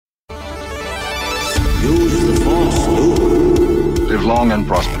live long and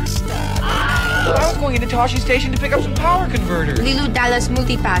prosper. I was going into Toshi Station to pick up some power converters. Lilu Dallas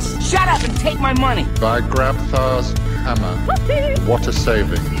Multipass. Shut up and take my money. By Grabthar's hammer. What a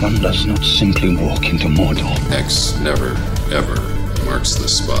saving. One does not simply walk into Mordor. X never, ever marks the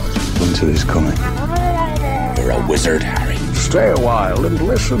spot. Winter is coming. You're a wizard, Harry. Stay a while and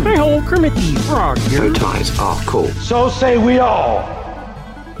listen. Hey ho, Kermit the Frog here. Bow ties are cool. So say we all.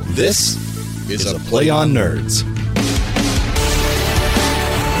 This is a Play on Nerds.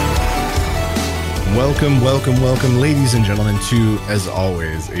 Welcome, ladies and gentlemen, to, as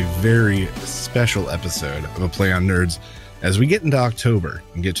always, a very special episode of A Play on Nerds. As we get into October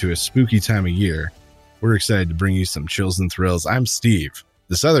and get to a spooky time of year, we're excited to bring you some chills and thrills. I'm Steve.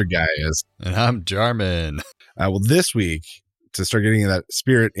 This other guy is... And I'm Jarman. Well, this week, to start getting in that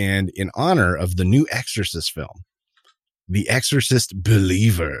spirit and in honor of the new Exorcist film, The Exorcist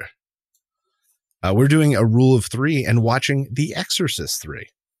Beliver, we're doing a rule of three and watching The Exorcist III.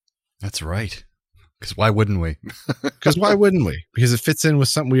 That's right. Because why wouldn't we? Because it fits in with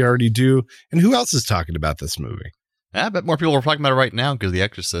something we already do. And who else is talking about this movie? I bet more people are talking about it right now because of The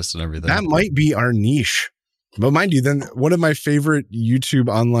Exorcist and everything. That might be our niche. But mind you, then one of my favorite YouTube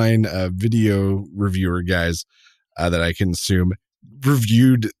online video reviewer guys that I consume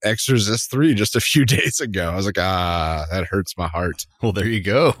reviewed Exorcist 3 just a few days ago. I was like, that hurts my heart. Well, there you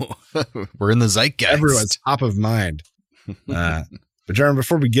go. We're in the zeitgeist. Everyone's top of mind. But Jarman,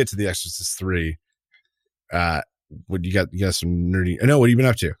 before we get to The Exorcist 3, what you got some nerdy, what have you been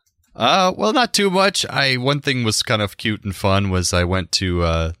up to? Well, not too much. One thing was kind of cute and fun was I went to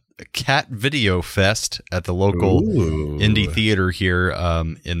a cat video fest at the local indie theater here.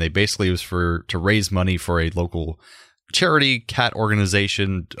 And they basically was to raise money for a local charity cat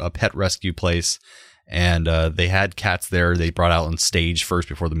organization, a pet rescue place. And, they had cats there. They brought out on stage first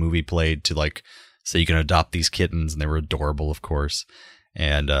before the movie played to so you can adopt these kittens. And they were adorable, of course.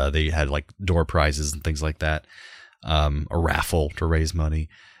 And they had door prizes and things like that, a raffle to raise money.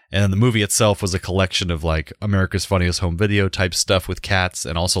 And the movie itself was a collection of America's Funniest Home Video type stuff with cats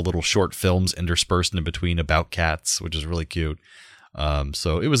and also little short films interspersed in between about cats, which is really cute.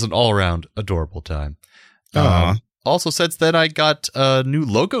 So it was an all around adorable time. Also, since then, I got a new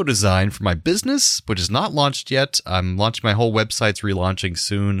logo design for my business, which is not launched yet. I'm launching my whole website's relaunching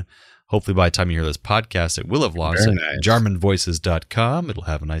soon. Hopefully by the time you hear this podcast, it will have launched at jarmanvoices.com. It'll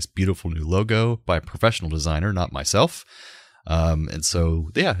have a nice, beautiful new logo by a professional designer, not myself. And so,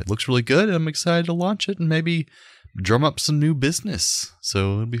 yeah, it looks really good. I'm excited to launch it and maybe drum up some new business.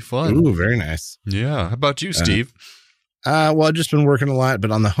 So it'll be fun. Ooh, very nice. Yeah. How about you, Steve? Well, I've just been working a lot,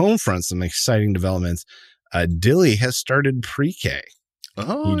 but on the home front, some exciting developments. Dilly has started pre-K.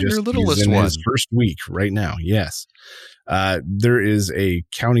 Oh, your littlest he's in one. His first week right now. Yes. There is a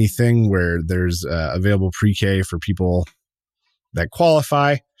county thing where there's available pre-K for people that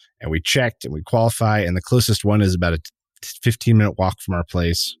qualify, and we checked and we qualify, and the closest one is about a 15-minute walk from our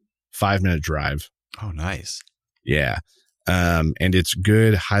place, 5-minute drive. Oh, nice. Yeah. And it's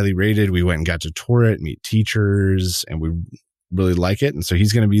good, highly rated. We went and got to tour it, meet teachers, and we really like it. And so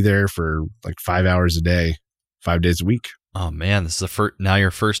he's going to be there for 5 hours a day, 5 days a week. Oh man, this is now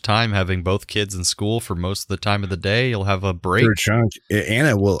your first time having both kids in school for most of the time of the day. You'll have a break. For a chunk.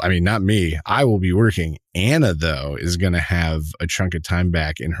 Anna will, not me. I will be working. Anna, though, is going to have a chunk of time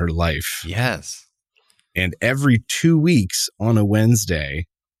back in her life. Yes. And every 2 weeks on a Wednesday,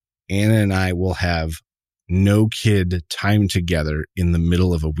 Anna and I will have no kid time together in the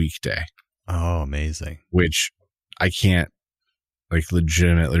middle of a weekday. Oh, amazing. Which I can't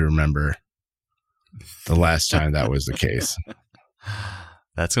legitimately remember the last time that was the case.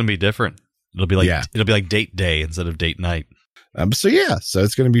 That's going to be different. It'll be like date day instead of date night. So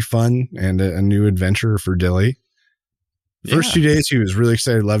it's going to be fun and a new adventure for Dilly. First 2 days, he was really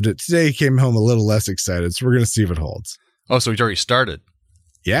excited, loved it. Today, he came home a little less excited, so we're going to see if it holds. Oh, so he's already started?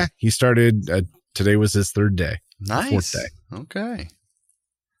 Yeah, he started. Today was his third day. Nice. Fourth day. Okay.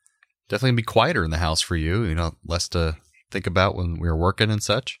 Definitely be quieter in the house for you, less to think about when we were working and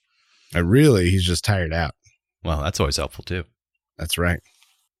such. He's just tired out. Well, that's always helpful too. That's right.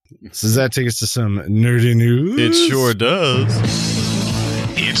 So does that take us to some nerdy news? It sure does.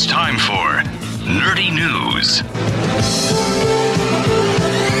 It's time for Nerdy News.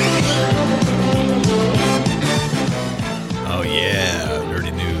 Oh yeah,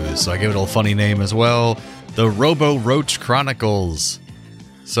 nerdy news. So I gave it a funny name as well. The Robo Roach Chronicles.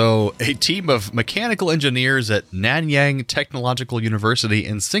 So, a team of mechanical engineers at Nanyang Technological University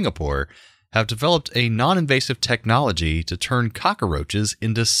in Singapore have developed a non-invasive technology to turn cockroaches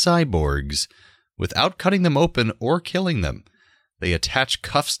into cyborgs without cutting them open or killing them. They attach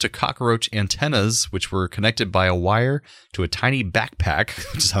cuffs to cockroach antennas, which were connected by a wire to a tiny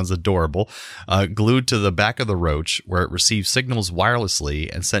backpack, which sounds adorable, glued to the back of the roach, where it received signals wirelessly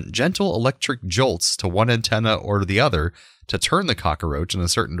and sent gentle electric jolts to one antenna or to the other to turn the cockroach in a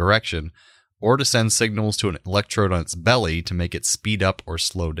certain direction, or to send signals to an electrode on its belly to make it speed up or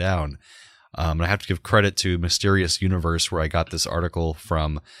slow down. I have to give credit to Mysterious Universe, where I got this article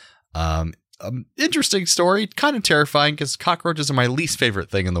from. Interesting story, kind of terrifying because cockroaches are my least favorite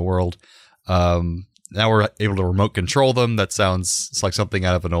thing in the world. Now we're able to remote control them. That sounds like something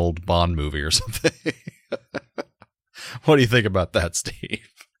out of an old Bond movie or something. What do you think about that, Steve?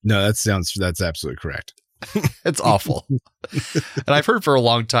 No, that's absolutely correct. It's awful. And I've heard for a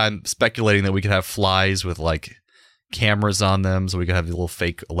long time speculating that we could have flies with like cameras on them, so we could have the little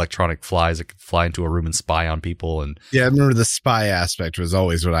fake electronic flies that could fly into a room and spy on people. And yeah, I remember the spy aspect was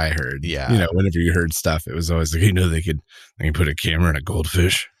always what I heard. Yeah, you know, whenever you heard stuff, it was always like, you know, they can put a camera in a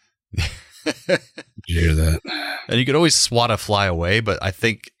goldfish. Did you hear that? And you could always swat a fly away, but I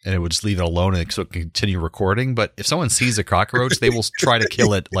think, and it would just leave it alone and so it can continue recording. But if someone sees a cockroach, they will try to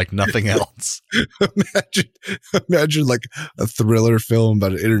kill it like nothing else. Imagine like a thriller film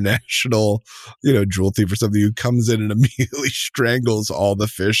about an international, jewel thief or something who comes in and immediately strangles all the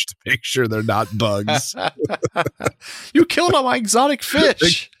fish to make sure they're not bugs. You killed all my exotic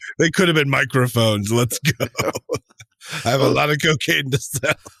fish. They could have been microphones. Let's go. I have a lot of cocaine to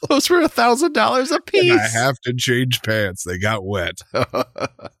sell. Those were $1,000 a piece. And I have to change pants. They got wet. Oh,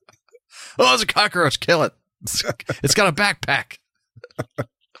 it's a cockroach. Kill it. It's got a backpack.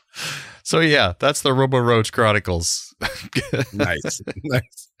 So yeah, that's the Robo Roach Chronicles. Nice.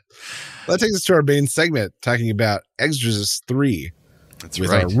 That takes us to our main segment, talking about Exorcist III. That's with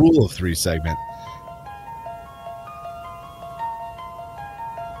right. Our Rule of Three segment.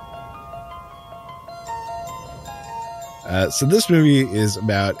 So this movie is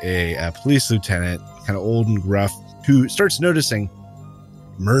about a police lieutenant, kind of old and gruff, who starts noticing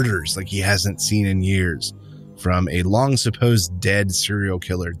murders like he hasn't seen in years from a long supposed dead serial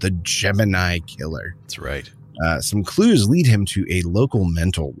killer, the Gemini Killer. That's right. Some clues lead him to a local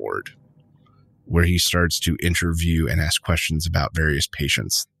mental ward where he starts to interview and ask questions about various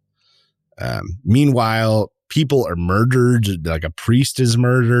patients. Meanwhile, people are murdered. Like a priest is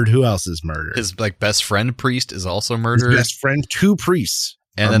murdered. Who else is murdered? His best friend priest is also murdered. His best friend, two priests,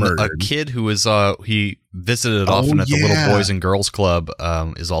 and then murdered. A kid who is he visited often at the Little Boys and Girls Club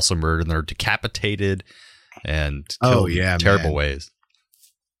is also murdered, and they're decapitated and killed in terrible ways.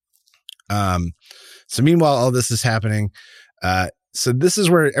 So meanwhile, all this is happening. So this is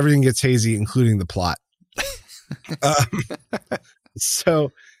where everything gets hazy, including the plot. So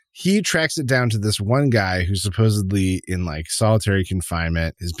he tracks it down to this one guy who's supposedly in like solitary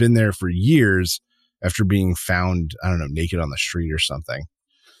confinement, has been there for years after being found, I don't know, naked on the street or something.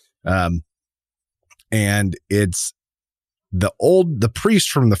 And it's the priest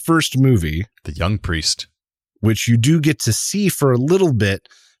from the first movie, the young priest, which you do get to see for a little bit,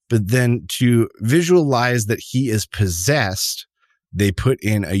 but then to visualize that he is possessed, they put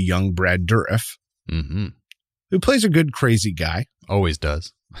in a young Brad Dourif, who plays a good crazy guy. Always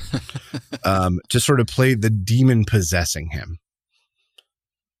does. To sort of play the demon possessing him.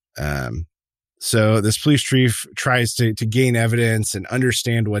 So this police chief tries to gain evidence and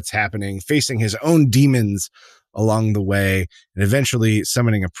understand what's happening, facing his own demons along the way, and eventually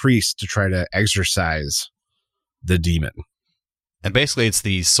summoning a priest to try to exorcise the demon. And basically, it's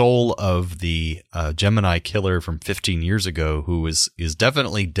the soul of the Gemini killer from 15 years ago who is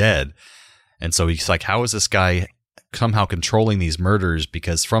definitely dead. And so he's like, how is this guy somehow controlling these murders?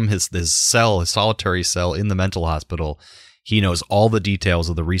 Because from his solitary cell in the mental hospital, he knows all the details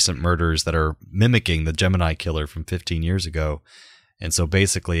of the recent murders that are mimicking the Gemini killer from 15 years ago. And so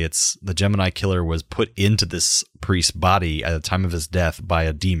basically, it's the Gemini killer was put into this priest's body at the time of his death by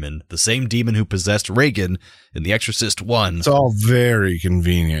a demon, the same demon who possessed Reagan in The Exorcist I. It's all very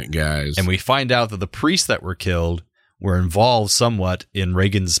convenient, guys. And we find out that the priests that were killed were involved somewhat in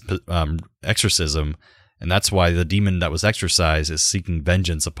Reagan's exorcism. And that's why the demon that was exorcised is seeking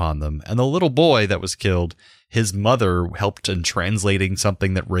vengeance upon them. And the little boy that was killed, his mother helped in translating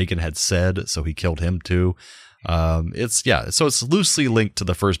something that Reagan had said, so he killed him too. So it's loosely linked to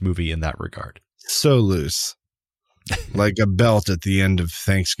the first movie in that regard. So loose. Like a belt at the end of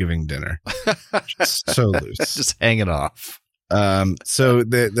Thanksgiving dinner. Just so loose. Just hanging off. So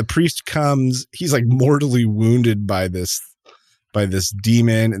the priest comes, he's like mortally wounded by this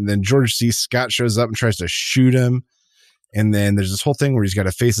demon, and then George C. Scott shows up and tries to shoot him. And then there's this whole thing where he's got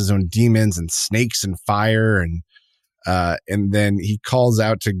to face his own demons and snakes and fire, and then he calls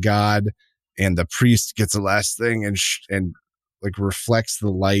out to God, and the priest gets the last thing and like reflects the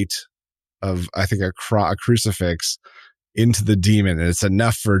light of, I think, a crucifix into the demon, and it's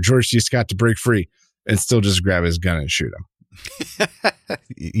enough for George C. Scott to break free and still just grab his gun and shoot him.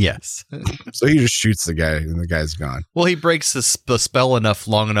 Yes. So he just shoots the guy, and the guy's gone. Well, he breaks the spell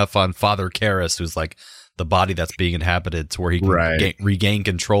long enough on Father Karras, who's like the body that's being inhabited, to where he can regain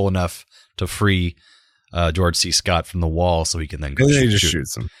control enough to free George C. Scott from the wall, so he can then go and then he just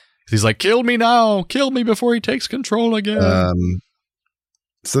shoots him. He's like, kill me now, kill me before he takes control again.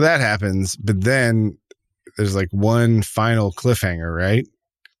 So that happens, but then there's like one final cliffhanger, right?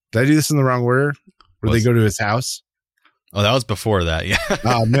 Did I do this in the wrong order? Where they go to his house? Oh, that was before that, yeah.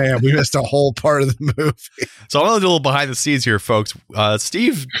 Oh, man, we missed a whole part of the movie. So I'm going to do a little behind the scenes here, folks.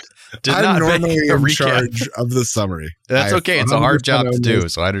 Steve did I'm not normally make a in recap. charge of the summary. That's okay. It's a hard job to do,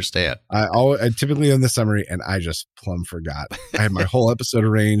 so I understand. I typically own the summary, and I just plumb forgot. I had my whole episode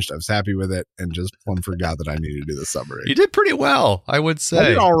arranged. I was happy with it, and just plumb forgot that I needed to do the summary. You did pretty well, I would say. I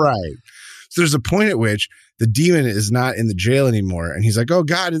did all right. So there's a point at which the demon is not in the jail anymore, and he's like, oh,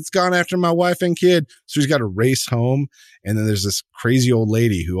 God, it's gone after my wife and kid. So he's got to race home, and then there's this crazy old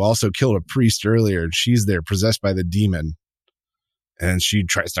lady who also killed a priest earlier, and she's there possessed by the demon. And she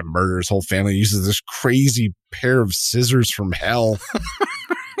tries to murder his whole family. Uses this crazy pair of scissors from hell,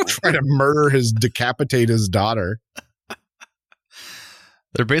 trying to decapitate his daughter.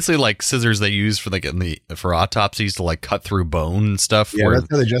 They're basically like scissors they use for autopsies to like cut through bone and stuff. Yeah, that's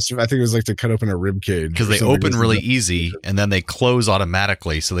how they justify. I think it was like to cut open a rib cage because they open really easy and then they close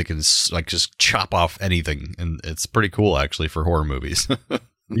automatically, so they can like just chop off anything. And it's pretty cool actually for horror movies.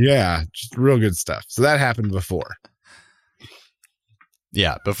 Yeah, just real good stuff. So that happened before.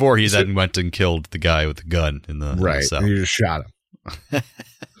 Yeah, before he then went and killed the guy with the gun in the cell. And you just shot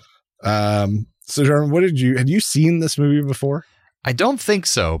him. So, Jordan, had you seen this movie before? I don't think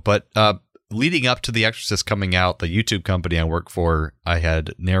so, but leading up to The Exorcist coming out, the YouTube company I work for, I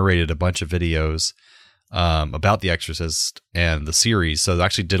had narrated a bunch of videos about The Exorcist and the series. So I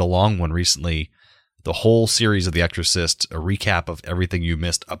actually did a long one recently, the whole series of The Exorcist, a recap of everything you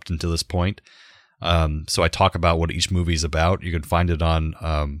missed up until this point. So I talk about what each movie is about. You can find it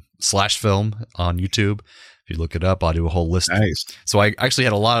on Slash Film on YouTube. If you look it up, I'll do a whole list. Nice. So I actually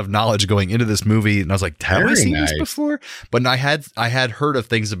had a lot of knowledge going into this movie, and I was like, have I seen this before? But I had heard of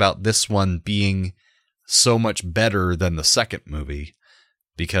things about this one being so much better than the second movie,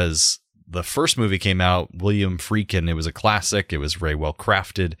 because the first movie came out, William Friedkin, it was a classic, it was very well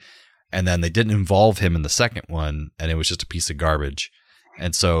crafted, and then they didn't involve him in the second one, and it was just a piece of garbage.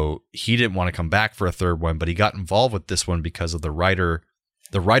 And so he didn't want to come back for a third one, but he got involved with this one because of the writer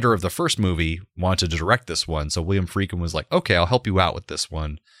of the first movie wanted to direct this one. So William Friedkin was like, okay, I'll help you out with this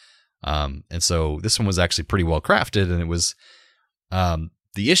one. And so this one was actually pretty well crafted. And it was, the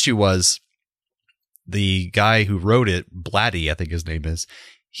issue was the guy who wrote it, Blatty, I think his name is,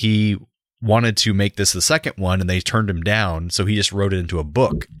 he wanted to make this the second one and they turned him down. So he just wrote it into a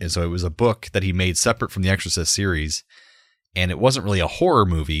book. And so it was a book that he made separate from the Exorcist series. And it wasn't really a horror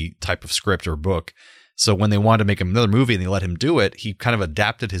movie type of script or book. So when they wanted to make another movie and they let him do it, he kind of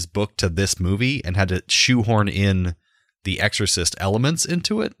adapted his book to this movie and had to shoehorn in the Exorcist elements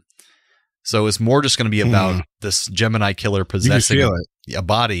into it. So it's more just going to be about this Gemini killer possessing a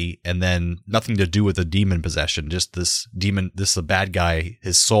body, and then nothing to do with the demon possession. Just this demon, a bad guy,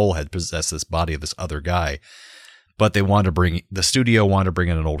 his soul had possessed this body of this other guy. But the studio wanted to bring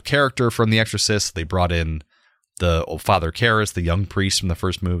in an old character from The Exorcist. They brought in the old Father Karras, the young priest from the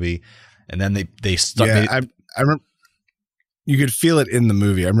first movie. And then they stuck. Yeah, I remember you could feel it in the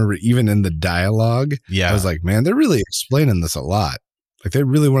movie. I remember even in the dialogue. Yeah. I was like, man, they're really explaining this a lot. Like they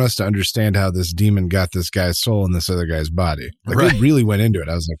really want us to understand how this demon got this guy's soul in this other guy's body. Like they really went into it.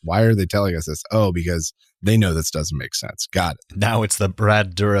 I was like, why are they telling us this? Oh, because they know this doesn't make sense. Got it. Now it's the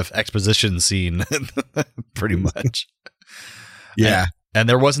Brad Dourif exposition scene, pretty much. Yeah. And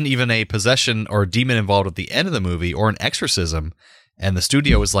there wasn't even a possession or a demon involved at the end of the movie or an exorcism. And the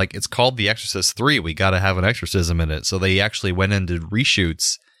studio was like, it's called The Exorcist III. We got to have an exorcism in it. So they actually went into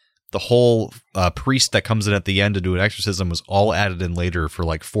reshoots. The whole priest that comes in at the end to do an exorcism was all added in later for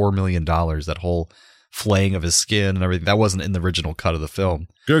like $4 million. That whole flaying of his skin and everything. That wasn't in the original cut of the film.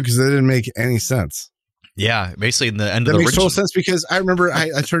 Good, because that didn't make any sense. Yeah, basically in the end of the original. That makes total sense, because I remember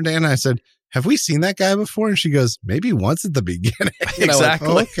I turned to Anna and I said, have we seen that guy before? And she goes, maybe once at the beginning. Exactly.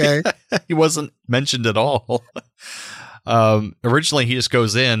 Like, oh, okay. He wasn't mentioned at all. Originally he just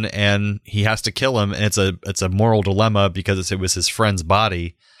goes in and he has to kill him, and it's a moral dilemma because it was his friend's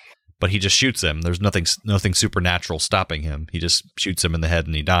body, but he just shoots him. There's nothing supernatural stopping him. He just shoots him in the head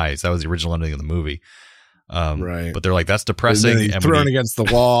and he dies. That was the original ending of the movie. Right. But they're like, that's depressing. And then thrown against the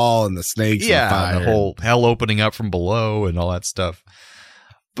wall and the snakes. Yeah. And fire. The whole hell opening up from below and all that stuff.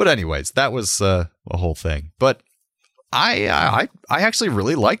 But anyways, that was a whole thing. But I actually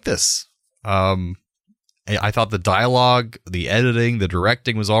really like this. I thought the dialogue, the editing, the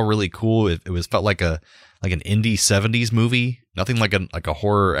directing was all really cool. It was felt like an indie 70s movie, nothing like a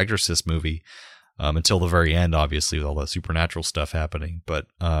horror Exorcist movie, until the very end, obviously, with all the supernatural stuff happening. But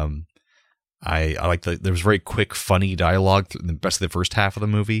I like there was very quick, funny dialogue, especially the first half of the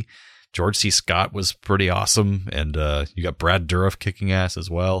movie. George C. Scott was pretty awesome, and you got Brad Dourif kicking ass as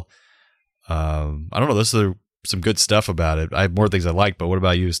well. I don't know, this is some good stuff about it. I have more things I like, but what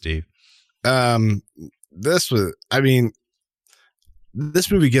about you, Steve? This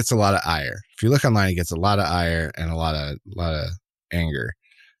movie gets a lot of ire. If you look online, it gets a lot of ire and a lot of anger.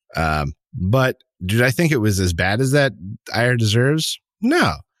 But did I think it was as bad as that ire deserves?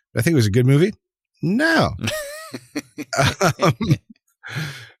 No. Did I think it was a good movie? No.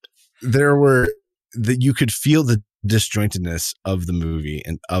 You could feel the disjointedness of the movie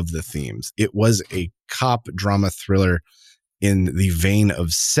and of the themes. It was a cop drama thriller in the vein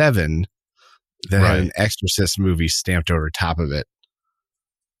of Seven that had an Exorcist movie stamped over top of it.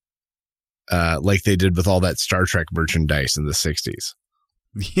 Like they did with all that Star Trek merchandise in the 60s.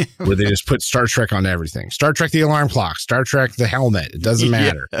 Where they just put Star Trek on everything. Star Trek the alarm clock, Star Trek the helmet. It doesn't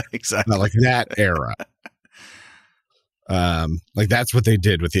matter. Yeah, exactly. Not like that era. Like that's what they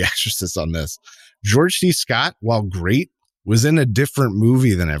did with The Exorcist on this. George C. Scott, while great, was in a different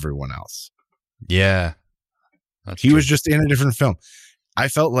movie than everyone else. Yeah. He was just in a different film. I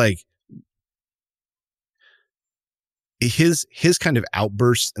felt like his kind of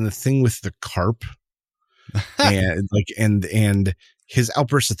outbursts and the thing with the carp and his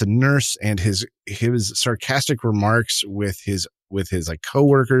outbursts at the nurse and his sarcastic remarks with his like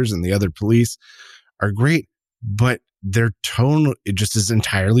coworkers and the other police are great, but their tone, it just is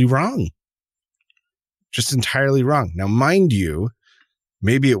entirely wrong. Just entirely wrong. Now, mind you,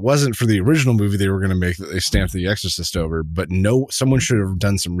 maybe it wasn't for the original movie they were going to make that they stamped The Exorcist over, but someone should have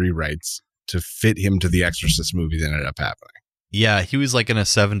done some rewrites to fit him to the Exorcist movie that ended up happening. Yeah, he was like in a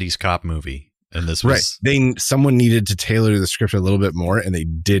 70s cop movie, and this was someone needed to tailor the script a little bit more, and they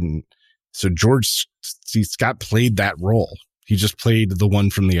didn't. So George C. Scott played that role. He just played the one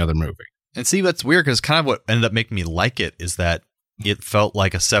from the other movie. And see, that's weird because kind of what ended up making me like it is that it felt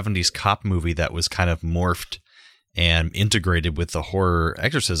like a 70s cop movie that was kind of morphed and integrated with the horror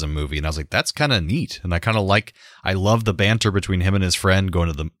exorcism movie. And I was like, that's kind of neat. And I love the banter between him and his friend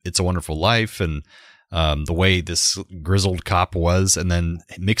going to the It's a Wonderful Life, and the way this grizzled cop was, and then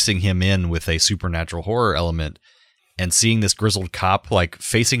mixing him in with a supernatural horror element and seeing this grizzled cop like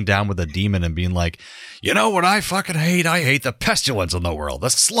facing down with a demon and being like, you know what I fucking hate? I hate the pestilence in the world, the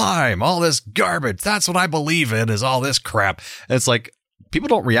slime, all this garbage. That's what I believe in, is all this crap. And it's like, people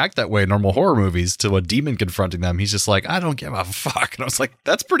don't react that way in normal horror movies to a demon confronting them. He's just like, I don't give a fuck. And I was like,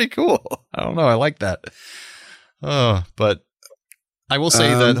 that's pretty cool. I don't know. I like that. But I will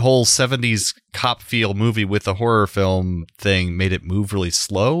say that whole 70s cop feel movie with the horror film thing made it move really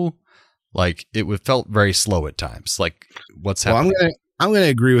slow. Like felt very slow at times. Like what's happening? I'm going to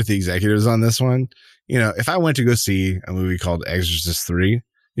agree with the executives on this one. You know, if I went to go see a movie called Exorcist III,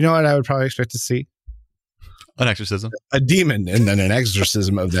 you know what I would probably expect to see? An exorcism, a demon, and then an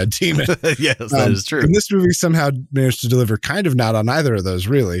exorcism of that demon. Yes, that is true. And this movie somehow managed to deliver kind of not on either of those,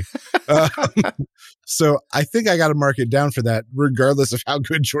 really. So I think I got to mark it down for that, regardless of how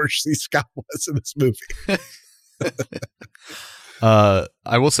good George C. Scott was in this movie.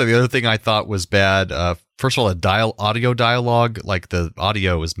 I will say the other thing I thought was bad. First of all, audio dialogue, like the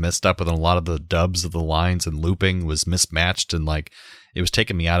audio was messed up, and a lot of the dubs of the lines and looping was mismatched, and like it was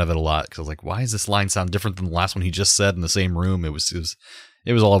taking me out of it a lot because I was like, why does this line sound different than the last one he just said in the same room? It was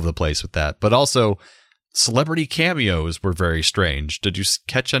all over the place with that. But also, celebrity cameos were very strange. Did you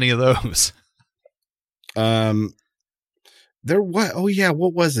catch any of those? What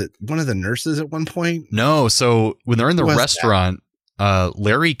was it? One of the nurses at one point? No. So when they're in the restaurant,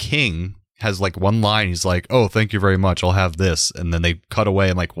 Larry King has like one line. He's like, "Oh, thank you very much. I'll have this." And then they cut away.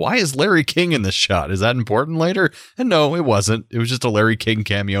 I'm like, why is Larry King in this shot? Is that important later? And no, it wasn't. It was just a Larry King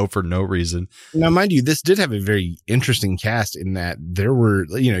cameo for no reason. Now, mind you, this did have a very interesting cast in that there were,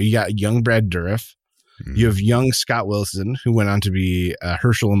 you got young Brad Dourif. You have young Scott Wilson, who went on to be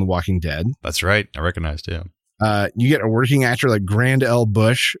Herschel in The Walking Dead. That's right. I recognized him. You get a working actor like Grand L.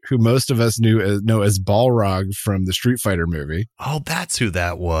 Bush, who most of us know as Balrog from the Street Fighter movie. Oh, that's who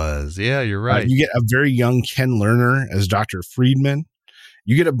that was. Yeah, you're right. You get a very young Ken Lerner as Dr. Friedman.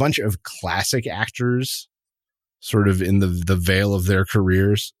 You get a bunch of classic actors sort of in the veil of their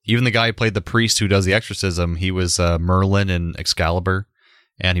careers. Even the guy who played the priest who does the exorcism, he was Merlin in Excalibur,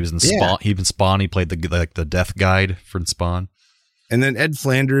 and he was in Spawn. He in Spawn. He played the death guide for Spawn. And then Ed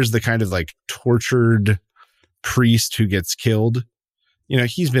Flanders, the kind of like tortured priest who gets killed. You know,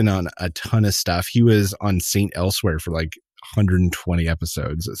 he's been on a ton of stuff. He was on Saint Elsewhere for like 120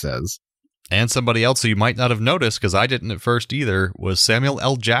 episodes, it says. And somebody else who you might not have noticed, because I didn't at first either, was Samuel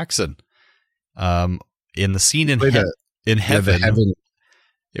L. Jackson. In the scene in heaven,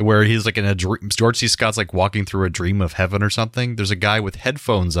 where he's like in a dream, George C. Scott's like walking through a dream of heaven or something. There's a guy with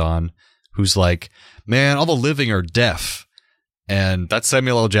headphones on who's like, "Man, all the living are deaf," and that's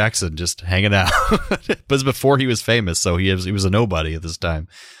Samuel L. Jackson just hanging out. But it's before he was famous, so he was a nobody at this time.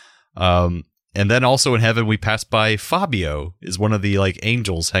 And then also in heaven, we pass by Fabio, is one of the like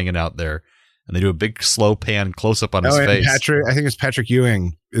angels hanging out there, and they do a big slow pan close up on his face. I think it's Patrick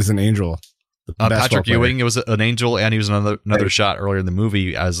Ewing is an angel. Patrick Ewing, it was an angel, and he was another shot earlier in the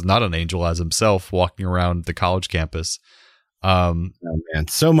movie as not an angel, as himself walking around the college campus. Oh man,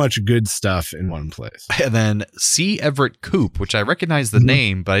 so much good stuff in one place. And then C. Everett Koop, which I recognize the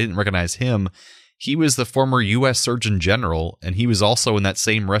name, but I didn't recognize him. He was the former U.S. Surgeon General, and he was also in that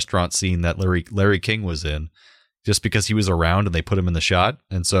same restaurant scene that Larry King was in, just because he was around and they put him in the shot.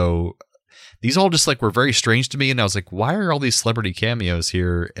 And so these all just like were very strange to me, and I was like, why are all these celebrity cameos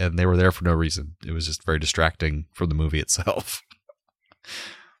here? And they were there for no reason. It was just very distracting from the movie itself.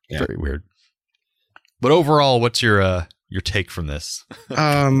 Yeah. Very weird. But overall, what's your take from this?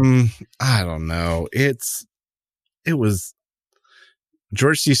 I don't know. It was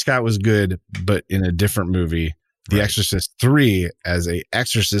George C. Scott was good, but in a different movie. The Exorcist III as a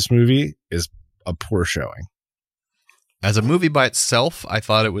Exorcist movie is a poor showing. As a movie by itself, I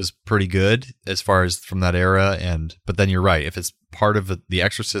thought it was pretty good as far as from that era. But then you're right. If it's part of the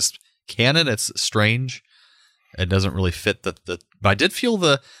Exorcist canon, it's strange. It doesn't really fit but I did feel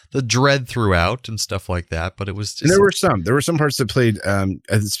the dread throughout and stuff like that. But it was just, and there were some parts that played,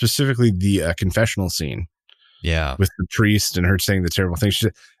 specifically the confessional scene. Yeah, with the priest and her saying the terrible things.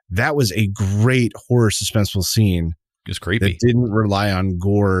 That was a great horror suspenseful scene. It was creepy. That didn't rely on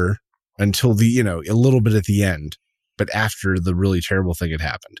gore until a little bit at the end. But after the really terrible thing had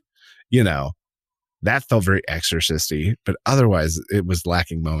happened, that felt very Exorcist-y, but otherwise it was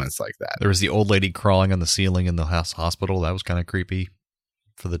lacking moments like that. There was the old lady crawling on the ceiling in the hospital. That was kind of creepy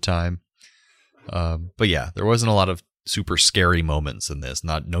for the time. But yeah, there wasn't a lot of super scary moments in this.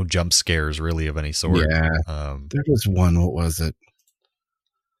 No jump scares really of any sort. Yeah. There was one. What was it?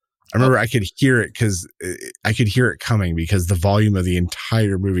 I remember I could hear it coming because the volume of the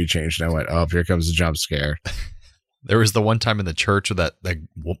entire movie changed. And I went, "Oh, here comes the jump scare." There was the one time in the church where that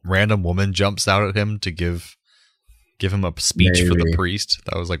random woman jumps out at him to give him a speech for the priest.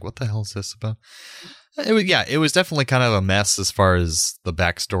 That was like, what the hell is this about? It was definitely kind of a mess as far as the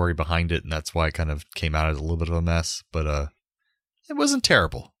backstory behind it, and that's why it kind of came out as a little bit of a mess. But it wasn't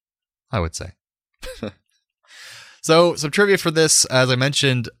terrible, I would say. So some trivia for this, as I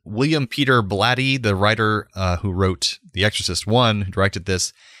mentioned, William Peter Blatty, the writer who wrote The Exorcist I, who directed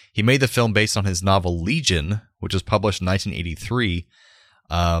this, he made the film based on his novel Legion, which was published in 1983.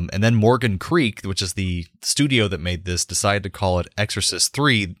 And then Morgan Creek, which is the studio that made this, decided to call it Exorcist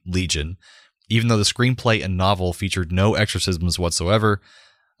III Legion, even though the screenplay and novel featured no exorcisms whatsoever.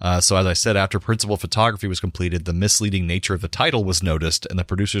 So as I said, after principal photography was completed, the misleading nature of the title was noticed, and the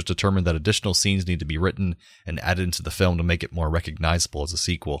producers determined that additional scenes need to be written and added into the film to make it more recognizable as a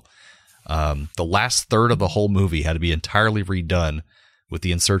sequel. The last third of the whole movie had to be entirely redone, with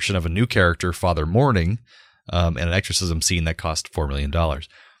the insertion of a new character, Father Morning, and an exorcism scene that cost $4 million.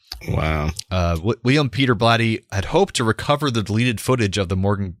 Wow. William Peter Blatty had hoped to recover the deleted footage of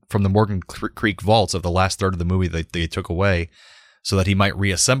from the Morgan Creek vaults of the last third of the movie that they took away, so that he might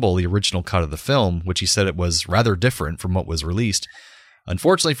reassemble the original cut of the film, which he said it was rather different from what was released.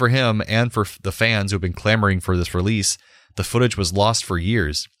 Unfortunately for him and for the fans who have been clamoring for this release, the footage was lost for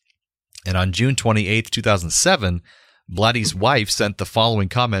years. And on June 28th, 2007, Blatty's wife sent the following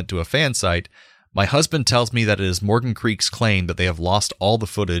comment to a fan site: "My husband tells me that it is Morgan Creek's claim that they have lost all the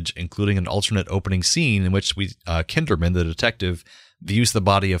footage, including an alternate opening scene in which Kinderman, the detective, views the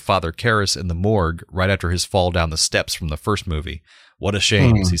body of Father Karras in the morgue right after his fall down the steps from the first movie. What a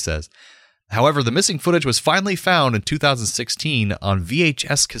shame," he says. However, the missing footage was finally found in 2016 on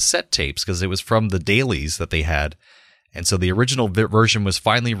VHS cassette tapes, because it was from the dailies that they had. And so the original version was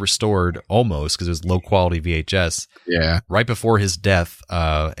finally restored, almost, because it was low-quality VHS, right before his death,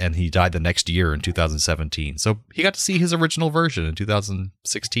 and he died the next year in 2017. So he got to see his original version in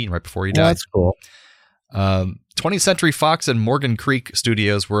 2016, right before he died. That's cool. 20th Century Fox and Morgan Creek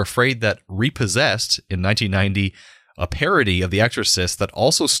Studios were afraid that Repossessed in 1990, a parody of The Exorcist that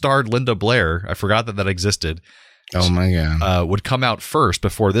also starred Linda Blair, I forgot that existed. Oh my God. Would come out first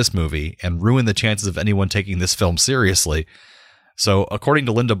before this movie and ruin the chances of anyone taking this film seriously. So, according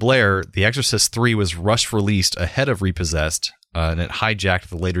to Linda Blair, The Exorcist III was rush released ahead of Repossessed, and it hijacked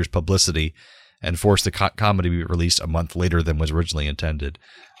the later's publicity and forced the comedy to be released a month later than was originally intended.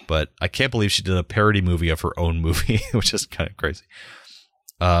 But I can't believe she did a parody movie of her own movie, which is kind of crazy.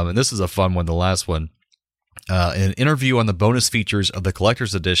 And this is a fun one, the last one. In an interview on the bonus features of the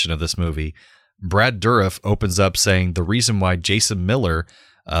collector's edition of this movie, Brad Dourif opens up saying the reason why Jason Miller,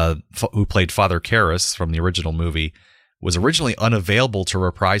 who played Father Karras from the original movie, was originally unavailable to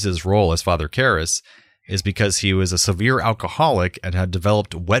reprise his role as Father Karras is because he was a severe alcoholic and had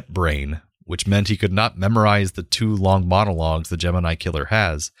developed wet brain, which meant he could not memorize the 2 long monologues the Gemini Killer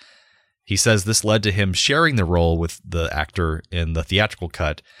has. He says this led to him sharing the role with the actor in the theatrical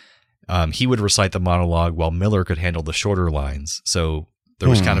cut. He would recite the monologue while Miller could handle the shorter lines. So there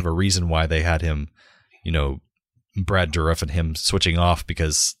was kind of a reason why they had him, Brad Dourif and him switching off,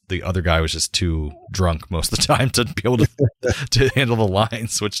 because the other guy was just too drunk most of the time to be able to handle the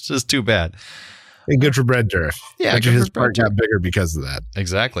lines, which is too bad. And good for Brad Dourif. Yeah, his part got bigger because of that.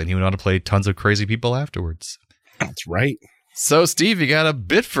 Exactly. And he went on to play tons of crazy people afterwards. That's right. So, Steve, you got a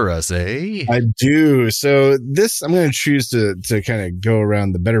bit for us, eh? I do. So this, I'm going to choose to kind of go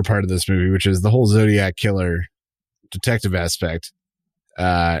around the better part of this movie, which is the whole Zodiac Killer detective aspect.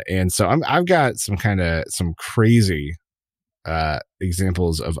 And so I've got some crazy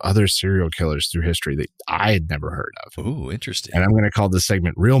examples of other serial killers through history that I had never heard of. Ooh, interesting. And I'm going to call this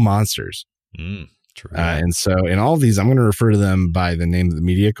segment Real Monsters. True. And so in all of these, I'm going to refer to them by the name that the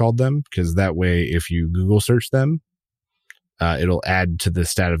media called them, because that way, if you Google search them, it'll add to the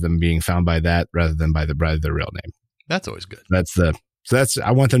stat of them being found by that rather than by the real name. That's always good.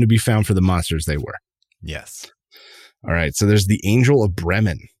 I want them to be found for the monsters they were. Yes. All right. So there's the Angel of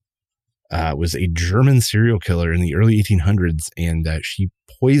Bremen. Was a German serial killer in the early 1800s, and she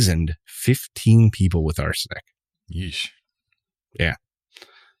poisoned 15 people with arsenic. Yeesh. Yeah.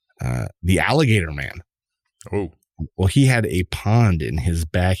 The Alligator Man. Oh. Well, he had a pond in his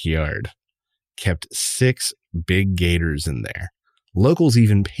backyard, kept 6 big gators in there. Locals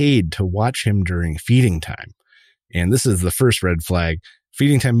even paid to watch him during feeding time. And this is the first red flag.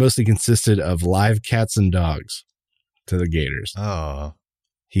 Feeding time mostly consisted of live cats and dogs to the gators. Oh.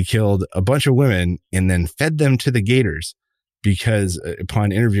 He killed a bunch of women and then fed them to the gators because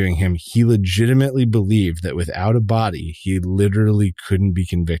upon interviewing him, he legitimately believed that without a body, he literally couldn't be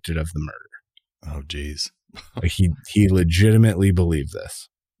convicted of the murder. Oh, geez. He legitimately believed this.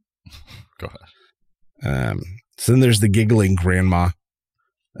 Go ahead. So then there's the Giggling Grandma.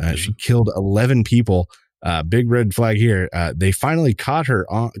 She killed 11 people. Big red flag here. They finally caught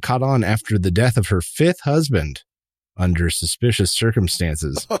on after the death of her 5th husband under suspicious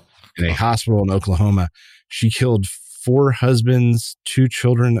circumstances in a hospital in Oklahoma. She killed 4 husbands, 2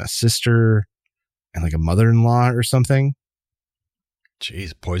 children, a sister, and like a mother-in-law or something.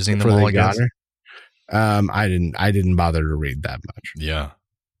 Jeez, poisoning them all, I guess. I didn't bother to read that much. Yeah.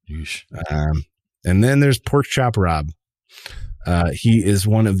 Yeesh. And then there's Pork Chop Rob. He is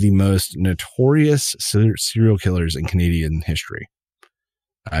one of the most notorious serial killers in Canadian history.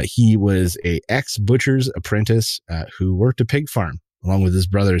 He was a ex-butcher's apprentice who worked a pig farm along with his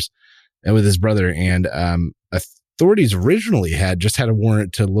brother. And authorities originally had a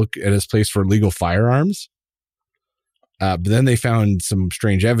warrant to look at his place for illegal firearms. But then they found some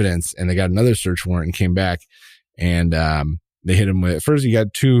strange evidence and they got another search warrant and came back and they hit him with, first he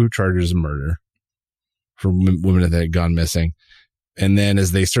got 2 charges of murder for women that had gone missing. And then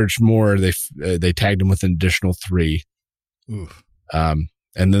as they searched more, they tagged him with an additional 3. Oof.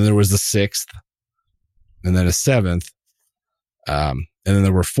 And then there was the 6th, and then a 7th, and then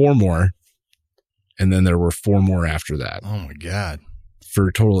there were 4 more, and then there were 4 more after that. Oh my God! For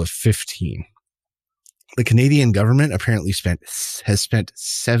a total of 15. The Canadian government apparently has spent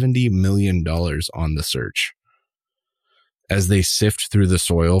 $70 million on the search as they sift through the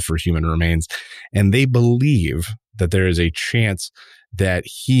soil for human remains, and they believe that there is a chance that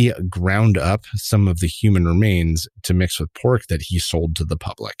he ground up some of the human remains to mix with pork that he sold to the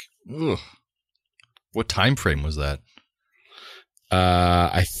public. Ugh. What time frame was that?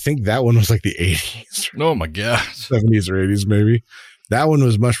 I think that one was like the 80s. Oh my God. 70s or 80s maybe. That one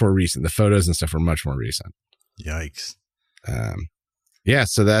was much more recent. The photos and stuff were much more recent. Yikes. Yeah,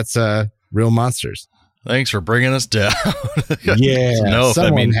 so that's Real Monsters. Thanks for bringing us down. Yeah, no,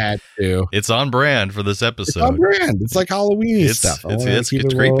 someone had to. It's on brand for this episode. It's on brand. It's like Halloween stuff. It's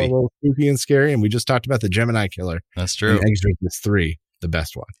creepy. A little spooky and scary. And we just talked about the Gemini Killer. That's true. Exorcist III, the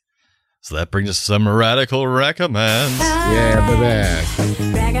best one. So that brings us some radical recommends. Yeah,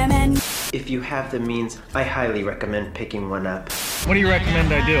 baby. If you have the means, I highly recommend picking one up. What do you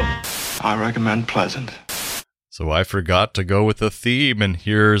recommend I do? I recommend pleasant. So I forgot to go with the theme, and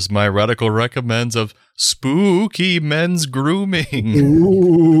here's my radical recommends of spooky men's grooming.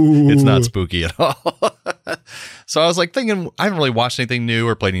 Ooh. It's not spooky at all. So I was like thinking, I haven't really watched anything new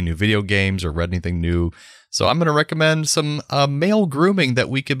or played any new video games or read anything new. So I'm going to recommend some male grooming that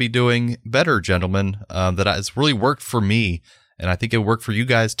we could be doing better, gentlemen, that has really worked for me. And I think it'll work for you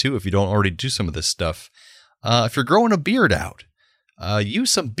guys too if you don't already do some of this stuff. If you're growing a beard out, use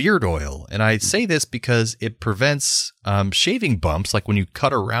some beard oil. And I say this because it prevents shaving bumps, like when you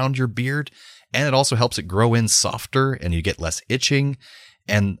cut around your beard, and it also helps it grow in softer and you get less itching.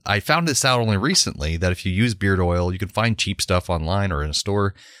 And I found this out only recently that if you use beard oil, you can find cheap stuff online or in a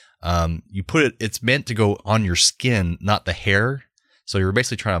store. You put it, it's meant to go on your skin, not the hair. So you're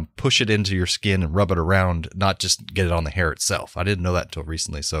basically trying to push it into your skin and rub it around, not just get it on the hair itself. I didn't know that until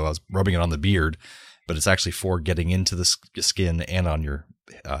recently. So I was rubbing it on the beard, but it's actually for getting into the skin and on your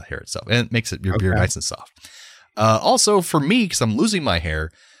hair itself. And it makes your beard nice and soft. Also for me, because I'm losing my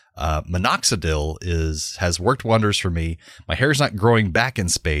hair, minoxidil has worked wonders for me. My hair is not growing back in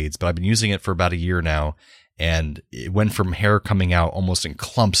spades, but I've been using it for about a year now. And it went from hair coming out almost in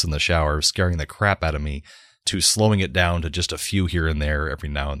clumps in the shower, scaring the crap out of me, to slowing it down to just a few here and there every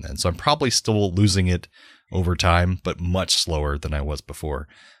now and then. So I'm probably still losing it over time, but much slower than I was before.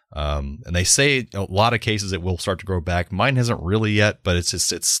 And they say a lot of cases it will start to grow back. Mine hasn't really yet, but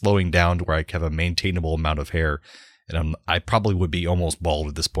it's slowing down to where I have a maintainable amount of hair. And I probably would be almost bald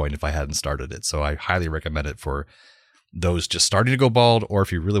at this point if I hadn't started it. So I highly recommend it for those just starting to go bald, or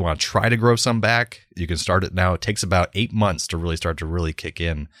if you really want to try to grow some back, you can start it now. It takes about 8 months to really start to really kick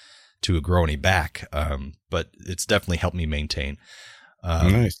in to grow any back. But it's definitely helped me maintain.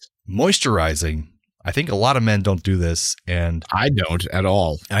 Nice. Moisturizing. I think a lot of men don't do this, and I don't at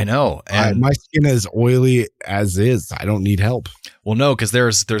all. I know. And my skin is oily as is. I don't need help. Well, no, because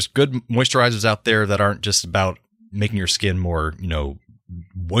there's good moisturizers out there that aren't just about making your skin more,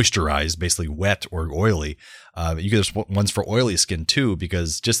 moisturized, basically wet or oily. There's ones for oily skin too,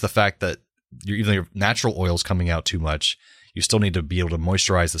 because just the fact that even your natural oil's coming out too much, you still need to be able to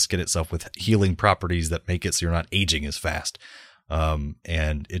moisturize the skin itself with healing properties that make it so you're not aging as fast.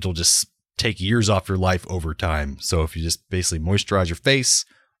 And it'll just take years off your life over time. So if you just basically moisturize your face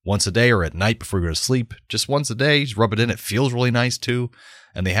once a day or at night before you go to sleep, just once a day, just rub it in. It feels really nice too.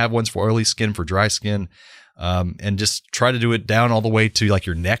 And they have ones for oily skin, for dry skin. And just try to do it down all the way to like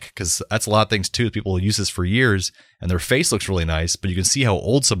your neck, because that's a lot of things too. People use this for years and their face looks really nice, but you can see how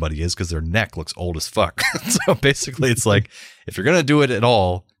old somebody is because their neck looks old as fuck. So basically it's like, if you're going to do it at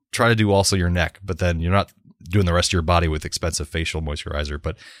all, try to do also your neck, but then you're not doing the rest of your body with expensive facial moisturizer.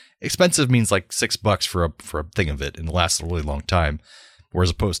 But expensive means like $6 for a thing of it, and it lasts a really long time. Whereas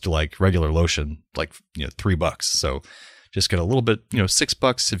opposed to like regular lotion, like, $3. So just get a little bit,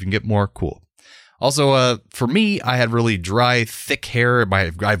 $6 if you can get more, cool. Also, for me, I had really dry, thick hair. I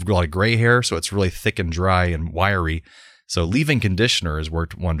have a lot of gray hair, so it's really thick and dry and wiry. So leave-in conditioner has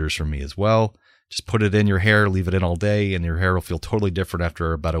worked wonders for me as well. Just put it in your hair, leave it in all day, and your hair will feel totally different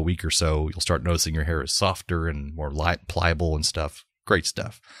after about a week or so. You'll start noticing your hair is softer and more pliable and stuff. Great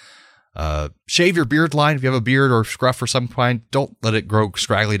stuff. Shave your beard line. If you have a beard or scruff or some kind, don't let it grow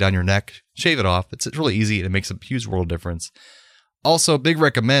scraggly down your neck. Shave it off. It's really easy, and it makes a huge world of difference. Also, big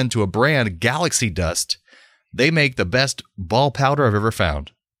recommend to a brand, Galaxy Dust. They make the best ball powder I've ever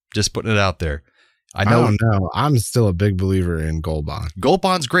found. Just putting it out there. I don't know. I'm still a big believer in Gold Bond. Gold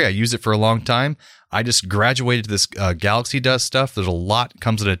Bond's great. I used it for a long time. I just graduated to this Galaxy Dust stuff. There's a lot.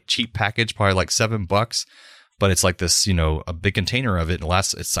 Comes in a cheap package, probably like $7. But it's like this, a big container of it. And I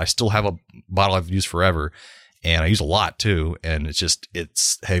still have a bottle I've used forever. And I use a lot too. And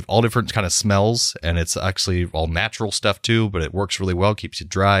it's all different kind of smells. And it's actually all natural stuff too, but it works really well. Keeps you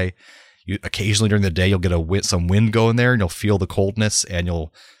dry. Occasionally during the day, you'll get some wind going there and you'll feel the coldness and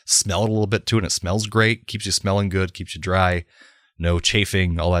you'll smell it a little bit too. And it smells great. Keeps you smelling good. Keeps you dry. No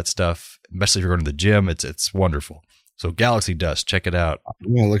chafing, all that stuff. Especially if you're going to the gym. It's wonderful. So Galaxy Dust, check it out.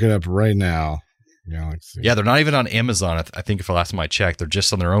 I'm going to look it up right now. Galaxy. Yeah, they're not even on Amazon. I think if the last time I checked, they're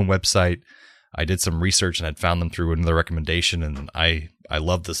just on their own website. I did some research and had found them through another recommendation, and I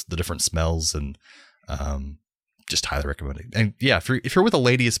love the different smells, and just highly recommend it. And yeah, if you're with a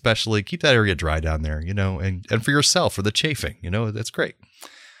lady especially, keep that area dry down there, and for yourself, for the chafing, that's great.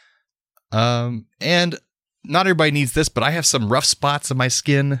 And not everybody needs this, but I have some rough spots on my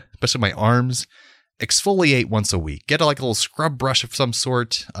skin, especially my arms. Exfoliate once a week. Get a little scrub brush of some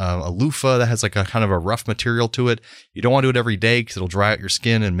sort, a loofah that has like a kind of a rough material to it. You don't want to do it every day because it'll dry out your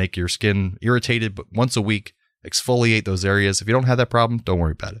skin and make your skin irritated, but once a week, exfoliate those areas. If you don't have that problem, don't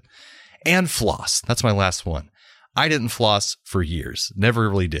worry about it. And floss. That's my last one. I didn't floss for years. Never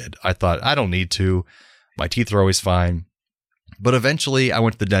really did. I thought, I don't need to. My teeth are always fine. But eventually, I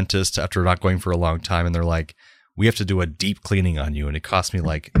went to the dentist after not going for a long time, and they're like, we have to do a deep cleaning on you. And it cost me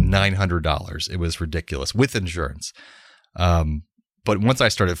like $900. It was ridiculous with insurance. But once I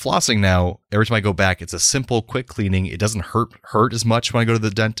started flossing now, every time I go back, it's a simple, quick cleaning. It doesn't hurt as much when I go to the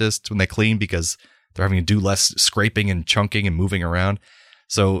dentist when they clean because they're having to do less scraping and chunking and moving around.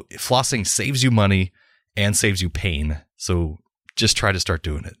 So flossing saves you money and saves you pain. So just try to start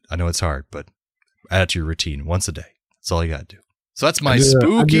doing it. I know it's hard, but add it to your routine once a day. That's all you got to do. So that's my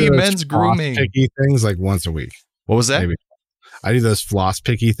spooky men's grooming. Picky things like once a week. What was that? Maybe. I do those floss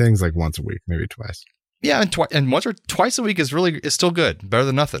picky things like once a week, maybe twice. Yeah, and once or twice a week is still good. Better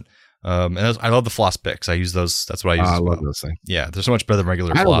than nothing. And I love the floss picks. I use those. That's what I use. I love those things. Yeah, they're so much better than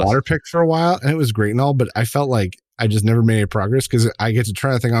regular floss. I had a water pick for a while, and it was great and all, but I felt like I just never made any progress because I get to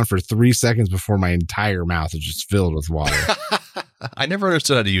try the thing on for 3 seconds before my entire mouth is just filled with water. I never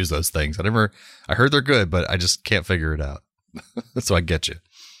understood how to use those things. I heard they're good, but I just can't figure it out. So I get you.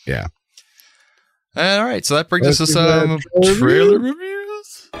 Yeah. All right. So that brings us to some trailer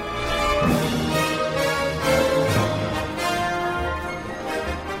reviews.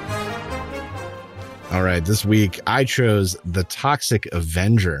 All right. This week I chose The Toxic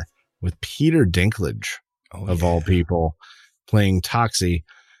Avenger with Peter Dinklage, of all people, playing Toxie.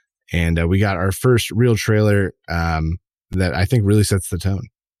 And we got our first real trailer that I think really sets the tone.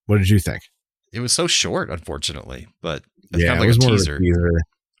 What did you think? It was so short, unfortunately, but it's kind of like it was a more teaser. Of a teaser.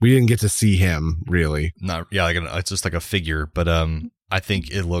 We didn't get to see him really. It's just like a figure, but I think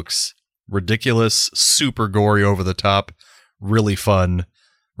it looks ridiculous, super gory, over the top, really fun,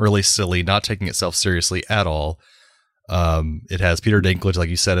 really silly, not taking itself seriously at all. It has Peter Dinklage, like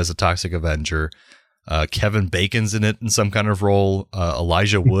you said, as a Toxic Avenger. Kevin Bacon's in it in some kind of role.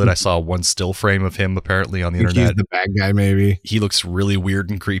 Elijah Wood, I saw one still frame of him apparently on the internet. He's the bad guy, maybe. He looks really weird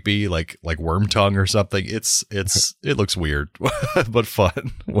and creepy, like worm tongue or something. It looks weird, but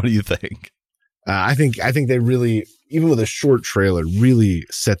fun. What do you think? I think they really, even with a short trailer, really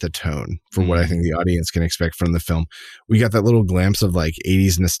set the tone for what I think the audience can expect from the film. We got that little glimpse of like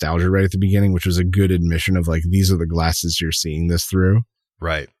 80s nostalgia right at the beginning, which was a good admission of like, these are the glasses you're seeing this through.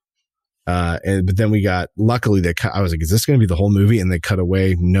 Right. But then we got, luckily I was like, is this going to be the whole movie? And they cut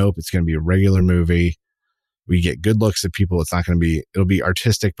away. Nope. It's going to be a regular movie. We get good looks at people. It's not going to be, it'll be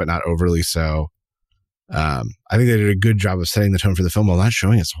artistic, but not overly so. I think they did a good job of setting the tone for the film while not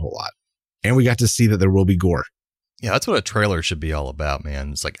showing us a whole lot. And we got to see that there will be gore. Yeah. That's what a trailer should be all about,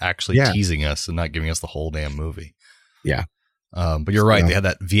 man. It's like actually teasing us and not giving us the whole damn movie. Yeah. But you're right. They had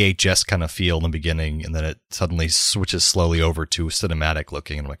that VHS kind of feel in the beginning, and then it suddenly switches slowly over to cinematic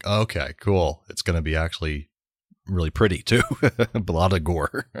looking. And I'm like, oh, okay, cool. It's going to be actually really pretty too. A lot of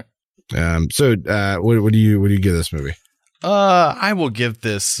gore. So what do you give this movie? I will give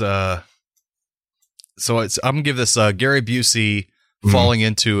this. I'm gonna give this Gary Busey falling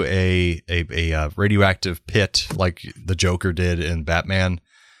into a radioactive pit like the Joker did in Batman.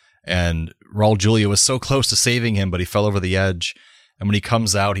 And Raul Julia was so close to saving him, but he fell over the edge. And when he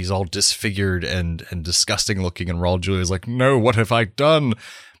comes out, he's all disfigured and disgusting looking. And Raul Julia's like, no, what have I done?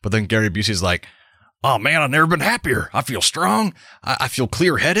 But then Gary Busey's like, oh man, I've never been happier. I feel strong. I feel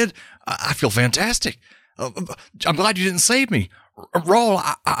clear headed. I feel fantastic. I'm glad you didn't save me. Raul,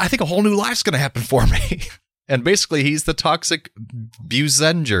 I think a whole new life's going to happen for me. And basically he's the Toxic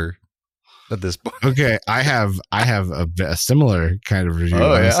Avenger at this point. Okay, I have a similar kind of review.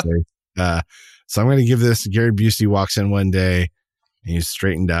 Honestly. So I'm going to give this. Gary Busey walks in one day, and he's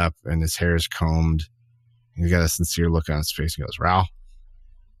straightened up, and his hair is combed. He's got a sincere look on his face. He goes, "Raul,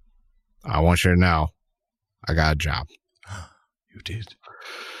 I want you to know, I got a job." You did.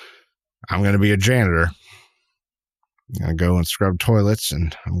 I'm going to be a janitor. I'm going to go and scrub toilets,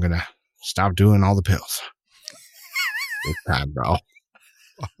 and I'm going to stop doing all the pills. This time, Raul.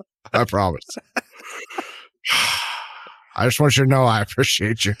 I promise. I just want you to know I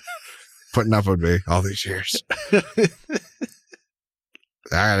appreciate you putting up with me all these years. I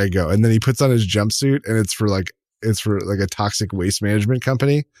gotta go. And then he puts on his jumpsuit, and it's for a toxic waste management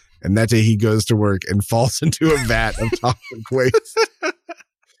company. And that day he goes to work and falls into a vat of toxic waste.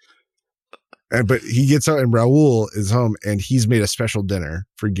 But he gets out, and Raul is home, and he's made a special dinner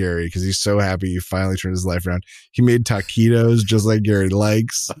for Gary because he's so happy he finally turned his life around. He made taquitos just like Gary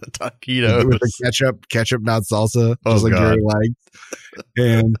likes. Taquitos with the ketchup, not salsa, just like Gary likes.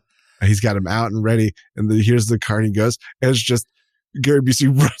 And he's got him out and ready. And then here's the car, and he goes, and it's just Gary Busey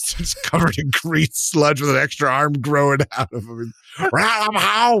runs. It's covered in green sludge with an extra arm growing out of him. Well, I'm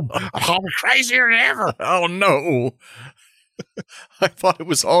home. I'm home crazier than ever. Oh no. I thought it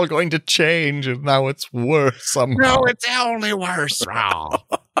was all going to change, and now it's worse somehow. No, it's only worse. Oh,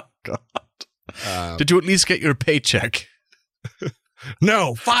 God. Did you at least get your paycheck?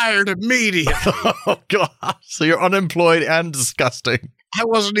 No, fired immediately. Oh, God. So you're unemployed and disgusting. I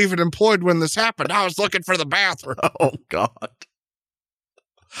wasn't even employed when this happened. I was looking for the bathroom. Oh, God.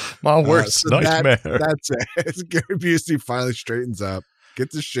 My worst nightmare. That's it. Gary Busey finally straightens up,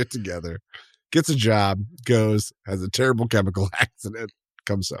 gets his shit together, gets a job, goes, has a terrible chemical accident,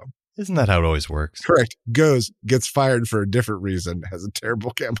 comes home. Isn't that how it always works? Correct. Goes, gets fired for a different reason, has a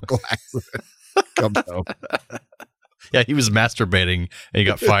terrible chemical accident, comes home. Yeah, he was masturbating and he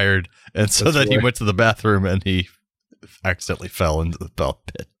got fired. And so then he went to the bathroom and he accidentally fell into the bell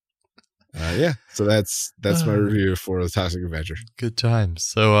pit. Yeah, so that's my review for the Toxic Avenger. Good times.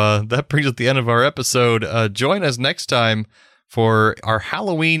 So that brings us to the end of our episode. Join us next time for our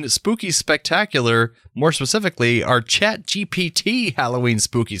Halloween Spooky Spectacular, more specifically, our ChatGPT Halloween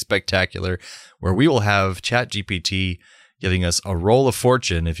Spooky Spectacular, where we will have ChatGPT giving us a roll of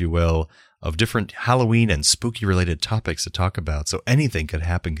fortune, if you will, of different Halloween and spooky-related topics to talk about. So anything could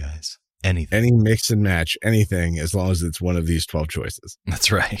happen, guys. Anything. Any mix and match, anything, as long as it's one of these 12 choices.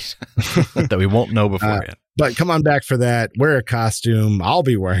 That's right. That we won't know beforehand. But come on back for that. Wear a costume. I'll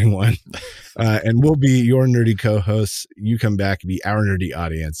be wearing one. And we'll be your nerdy co-hosts. You come back and be our nerdy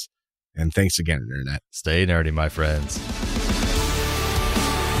audience. And thanks again, Internet. Stay nerdy, my friends.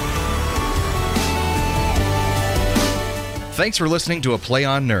 Thanks for listening to A Play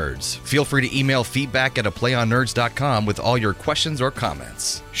on Nerds. Feel free to email feedback at aplayonnerds.com with all your questions or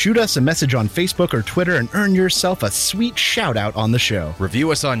comments. Shoot us a message on Facebook or Twitter and earn yourself a sweet shout out on the show.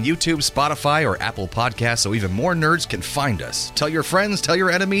 Review us on YouTube, Spotify, or Apple Podcasts so even more nerds can find us. Tell your friends, tell your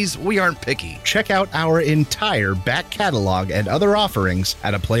enemies, we aren't picky. Check out our entire back catalog and other offerings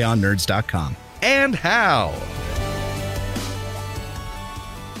at aplayonnerds.com. And how?